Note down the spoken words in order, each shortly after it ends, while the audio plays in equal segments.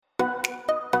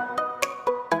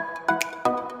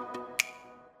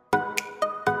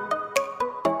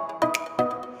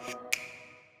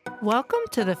Welcome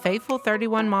to the Faithful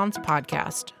 31 Moms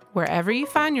podcast. Wherever you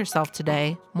find yourself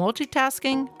today,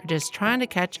 multitasking or just trying to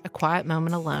catch a quiet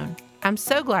moment alone, I'm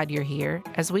so glad you're here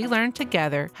as we learn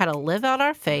together how to live out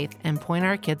our faith and point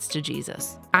our kids to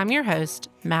Jesus. I'm your host,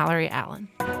 Mallory Allen.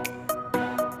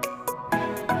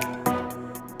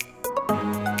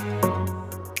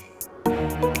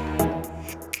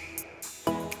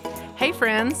 Hey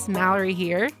friends, Mallory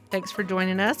here. Thanks for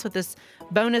joining us with this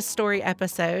bonus story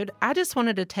episode. I just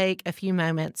wanted to take a few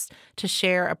moments to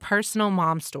share a personal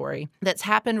mom story that's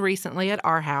happened recently at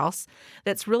our house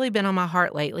that's really been on my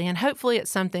heart lately, and hopefully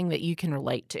it's something that you can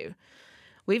relate to.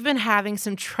 We've been having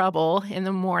some trouble in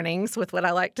the mornings with what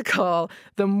I like to call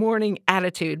the morning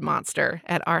attitude monster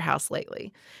at our house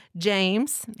lately.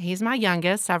 James, he's my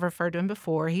youngest. I've referred to him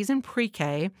before. He's in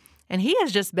pre-K. And he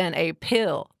has just been a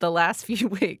pill the last few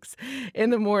weeks in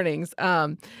the mornings.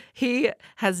 He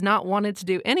has not wanted to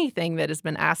do anything that has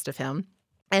been asked of him.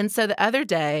 And so the other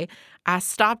day, I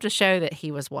stopped a show that he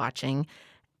was watching,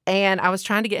 and I was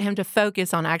trying to get him to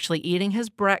focus on actually eating his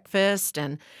breakfast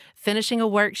and finishing a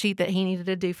worksheet that he needed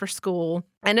to do for school.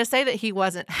 And to say that he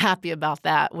wasn't happy about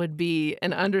that would be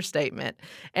an understatement.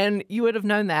 And you would have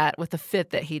known that with the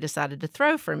fit that he decided to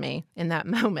throw for me in that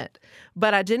moment.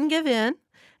 But I didn't give in.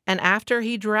 And after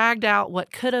he dragged out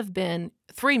what could have been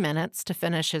 3 minutes to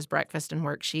finish his breakfast and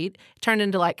worksheet, it turned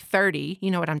into like 30.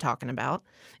 You know what I'm talking about.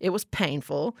 It was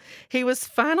painful. He was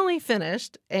finally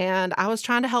finished, and I was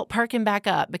trying to help perk him back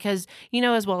up because you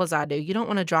know as well as I do, you don't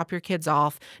want to drop your kids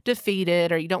off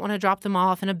defeated, or you don't want to drop them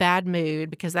off in a bad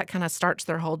mood because that kind of starts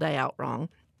their whole day out wrong.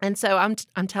 And so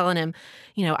I'm telling him,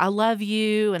 you know, I love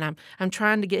you, and I'm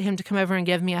trying to get him to come over and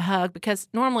give me a hug because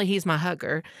normally he's my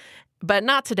hugger. But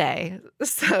not today.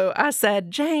 So I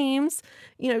said, James,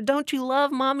 you know, don't you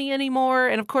love mommy anymore?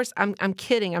 And of course, I'm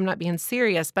kidding. I'm not being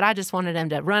serious, but I just wanted him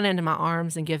to run into my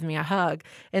arms and give me a hug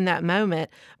in that moment.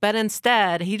 But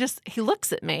instead, he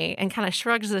looks at me and kind of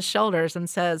shrugs his shoulders and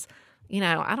says, you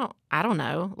know, I don't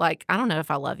know. Like, I don't know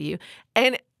if I love you.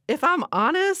 And if I'm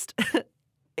honest,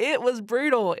 it was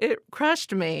brutal. It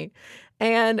crushed me.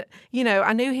 And, you know,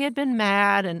 I knew he had been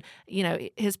mad, and, you know,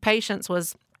 his patience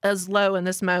was as low in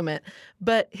this moment.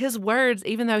 But his words,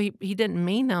 even though he didn't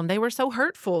mean them, they were so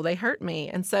hurtful. They hurt me.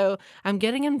 And so I'm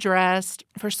getting him dressed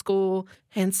for school,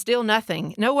 and still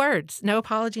nothing. No words, no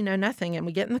apology, no nothing. And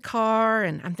we get in the car,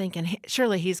 and I'm thinking,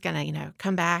 surely he's going to, you know,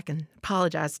 come back and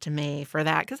apologize to me for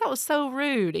that, because that was so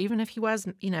rude, even if he was,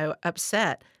 you know,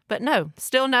 upset. But no,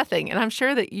 still nothing. And I'm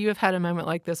sure that you have had a moment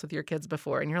like this with your kids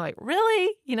before, and you're like,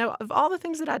 really? You know, of all the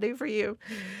things that I do for you.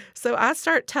 So I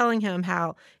start telling him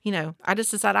how, you know, I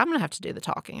just decided I'm going to have to do the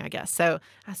talking, I guess. So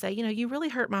I say, you know, you really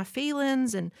hurt my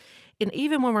feelings. And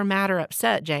even when we're mad or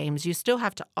upset, James, you still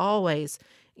have to always,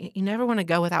 you never want to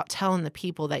go without telling the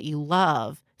people that you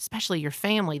love, especially your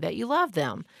family, that you love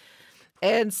them.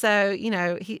 And so, you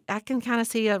know, I can kind of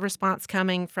see a response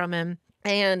coming from him.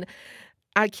 And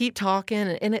I keep talking,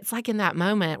 and it's like in that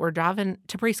moment, we're driving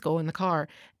to preschool in the car,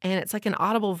 and it's like an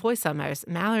audible voice almost,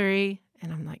 Mallory,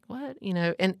 and I'm like, what? You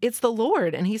know, and it's the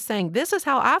Lord, and he's saying, this is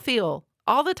how I feel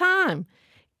all the time.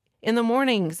 In the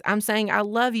mornings, I'm saying, I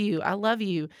love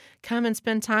you, come and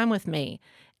spend time with me.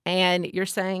 And you're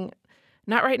saying,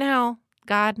 not right now,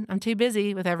 God, I'm too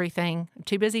busy with everything. I'm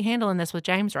too busy handling this with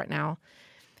James right now.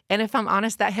 And if I'm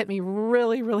honest, that hit me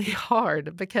really, really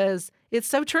hard because it's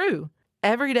so true.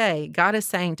 Every day, God is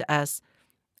saying to us,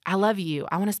 I love you.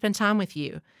 I want to spend time with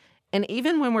you. And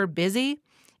even when we're busy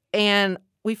and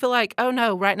we feel like, oh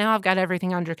no, right now I've got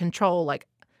everything under control. Like,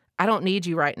 I don't need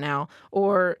you right now.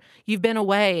 Or you've been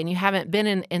away and you haven't been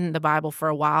in the Bible for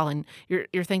a while, and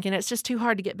you're thinking it's just too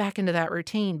hard to get back into that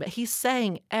routine. But he's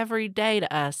saying every day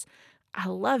to us, I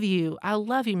love you,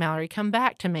 Mallory. Come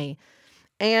back to me.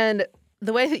 And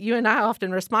the way that you and I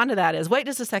often respond to that is, wait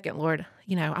just a second, Lord.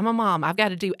 You know, I'm a mom. I've got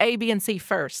to do A, B, and C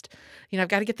first. You know, I've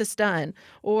got to get this done.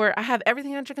 Or I have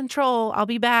everything under control. I'll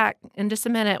be back in just a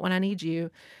minute when I need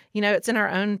you. You know, it's in our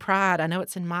own pride. I know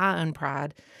it's in my own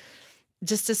pride.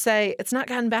 Just to say, it's not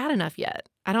gotten bad enough yet.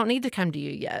 I don't need to come to you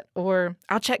yet. Or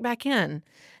I'll check back in.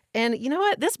 And you know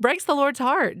what? This breaks the Lord's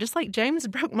heart, just like James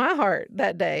broke my heart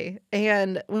that day.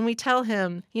 And when we tell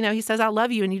him, you know, he says, I love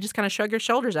you, and you just kind of shrug your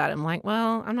shoulders at him like,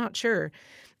 well, I'm not sure.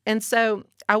 And so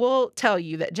I will tell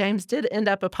you that James did end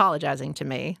up apologizing to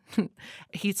me.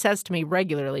 He says to me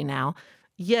regularly now,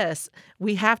 yes,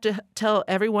 we have to tell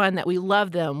everyone that we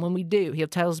love them when we do. He'll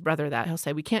tell his brother that. He'll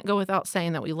say, we can't go without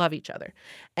saying that we love each other.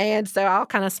 And so I'll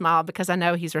kind of smile because I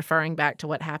know he's referring back to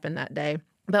what happened that day.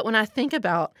 But when I think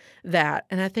about that,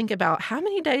 and I think about how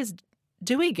many days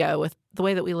do we go with the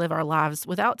way that we live our lives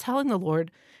without telling the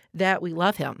Lord that we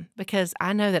love him? Because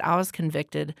I know that I was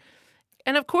convicted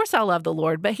And of course I love the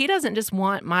Lord, but He doesn't just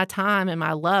want my time and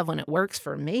my love when it works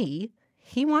for me.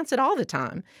 He wants it all the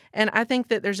time. And I think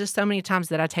that there's just so many times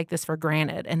that I take this for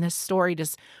granted. And this story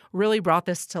just really brought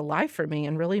this to life for me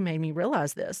and really made me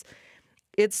realize this.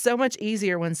 It's so much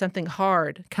easier when something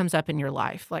hard comes up in your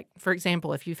life. Like, for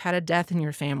example, if you've had a death in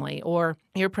your family, or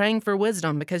you're praying for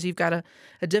wisdom because you've got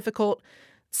a difficult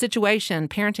situation,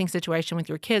 parenting situation with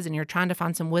your kids, and you're trying to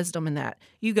find some wisdom in that,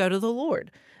 you go to the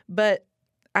Lord. But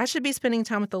I should be spending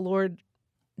time with the Lord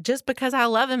just because I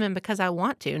love Him and because I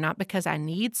want to, not because I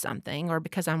need something or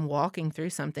because I'm walking through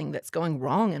something that's going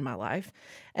wrong in my life.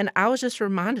 And I was just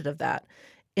reminded of that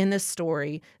in this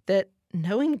story, that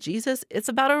knowing Jesus, it's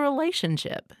about a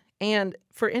relationship. And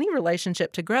for any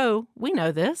relationship to grow, we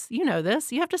know this, you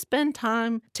have to spend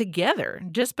time together.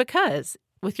 Just because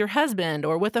with your husband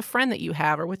or with a friend that you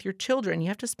have or with your children, you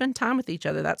have to spend time with each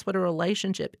other. That's what a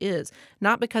relationship is.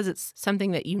 Not because it's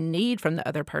something that you need from the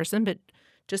other person, but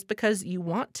just because you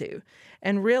want to.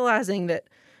 And realizing that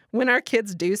when our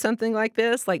kids do something like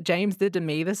this, like James did to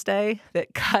me this day,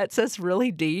 that cuts us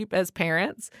really deep as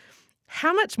parents,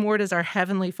 how much more does our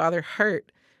Heavenly Father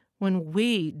hurt when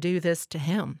we do this to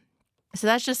Him? So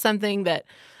that's just something that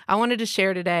I wanted to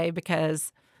share today,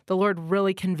 because the Lord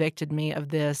really convicted me of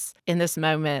this in this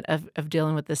moment of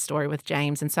dealing with this story with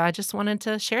James. And so I just wanted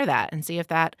to share that and see if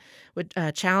that would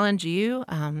challenge you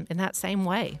in that same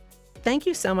way. Thank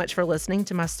you so much for listening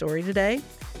to my story today.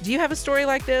 Do you have a story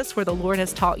like this where the Lord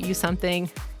has taught you something,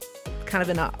 kind of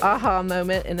an aha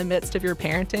moment in the midst of your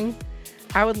parenting?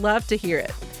 I would love to hear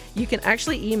it. You can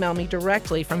actually email me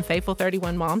directly from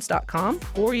faithful31moms.com,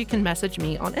 or you can message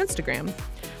me on Instagram.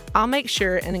 I'll make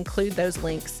sure and include those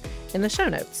links in the show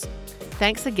notes.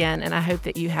 Thanks again, and I hope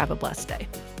that you have a blessed day.